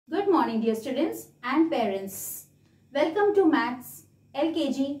morning, dear students and parents. Welcome to Maths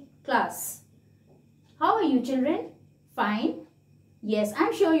LKG class. How are you children? Fine? Yes,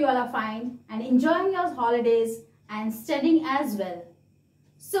 I'm sure you all are fine and enjoying your holidays and studying as well.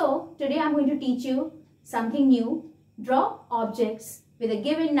 So, today I'm going to teach you something new. Draw objects with a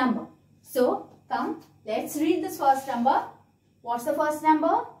given number. So, come, let's read this first number. What's the first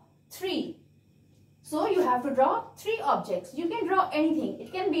number? 3. So, you have to draw 3 objects. You can draw anything.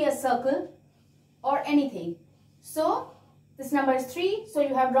 It can be a circle or anything. So, this number is 3. So,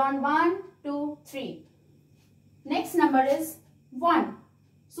 you have drawn 1, 2, 3. Next number is 1.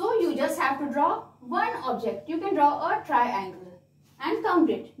 So, you just have to draw one object. You can draw a triangle and count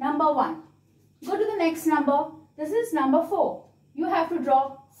it. Number 1. Go to the next number. This is number 4. You have to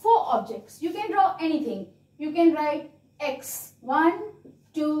draw 4 objects. You can draw anything. You can write X. 1,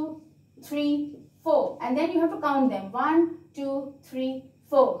 2, 3, 4. And then you have to count them. 1, 2, 3,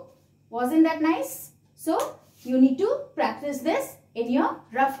 4. Wasn't that nice? So, you need to practice this in your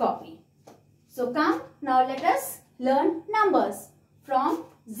rough copy. So, come. Now, let us learn numbers from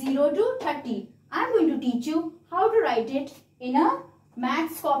 0 to 30. I am going to teach you how to write it in a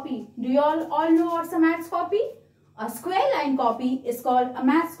maths copy. Do you all know what's a maths copy? A square line copy is called a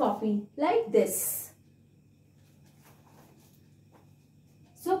maths copy, like this.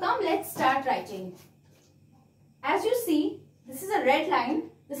 So come, let's start writing. As you see, this is a red line.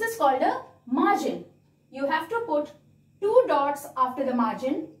 This is called a margin. You have to put 2 dots after the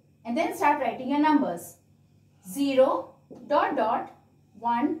margin and then start writing your numbers. 0, dot, dot,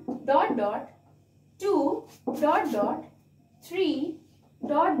 1, dot, dot, 2, dot, dot, 3,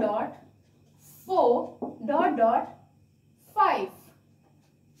 dot, dot, 4, dot, dot, 5.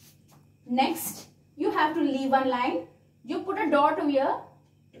 Next, you have to leave one line. You put a dot over here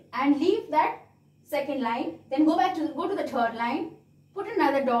and leave that second line. Then go to the third line. Put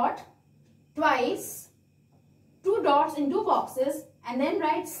another dot twice. 2 dots in 2 boxes and then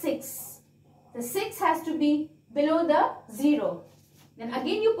write 6. The 6 has to be below the 0. Then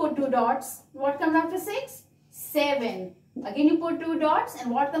again you put 2 dots. What comes after 6? 7. Again you put 2 dots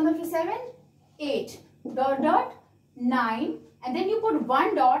and what comes after 7? 8. Dot dot 9. And then you put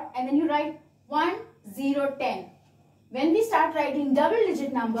 1 dot and then you write 1, 0, 10. When we start writing double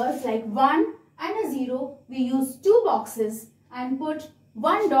digit numbers like 1 and a 0, we use 2 boxes and put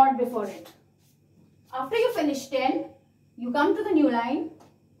 1 dot before it. After you finish 10, you come to the new line.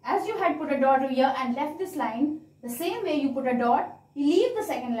 As you had put a dot over here and left this line, the same way you put a dot, you leave the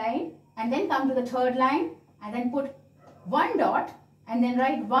second line and then come to the third line and then put 1 dot and then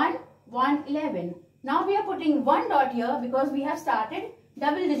write 1, 1, 11. Now we are putting 1 dot here because we have started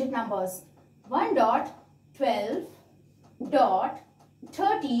double digit numbers. 1 dot, 12, dot,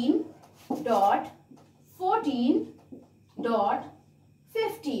 13, dot, 14, dot,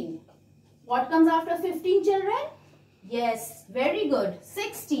 15. What comes after 15, children? Yes, very good.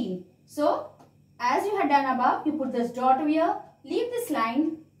 16. So, as you had done above, you put this dot over here, leave this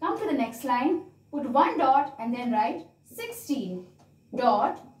line, come to the next line, put 1 dot and then write 16,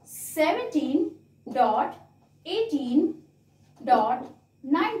 dot, 17, dot, 18, dot,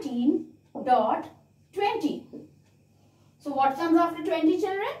 19, dot, 20. So, what comes after 20,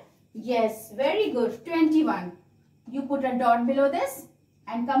 children? Yes, very good. 21. You put a dot below this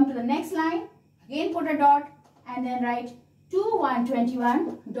and come to the next line. Again put a dot and then write 2, 1,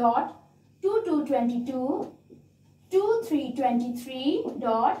 21, dot, 2, 2, 22, 2, 3, 23,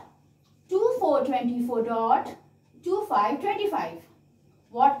 dot, 2, 4, 24, dot, 2, 5, 25.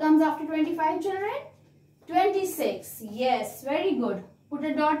 What comes after 25, children? 26. Yes, very good. Put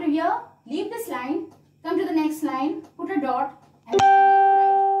a dot here. Leave this line. Come to the next line. Put a dot. And then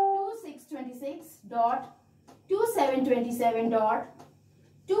write 2, 6, 26, dot, 2, 7, 27, dot,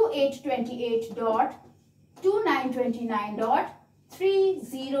 2, 8, 28, dot, 2, 9, 29, dot, 3,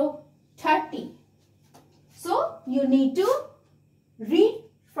 0, 30. So, you need to read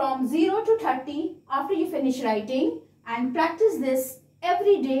from 0 to 30 after you finish writing and practice this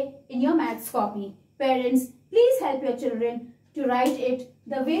every day in your maths copy. Parents, please help your children to write it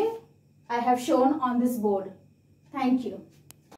the way I have shown on this board. Thank you.